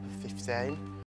backup of 15.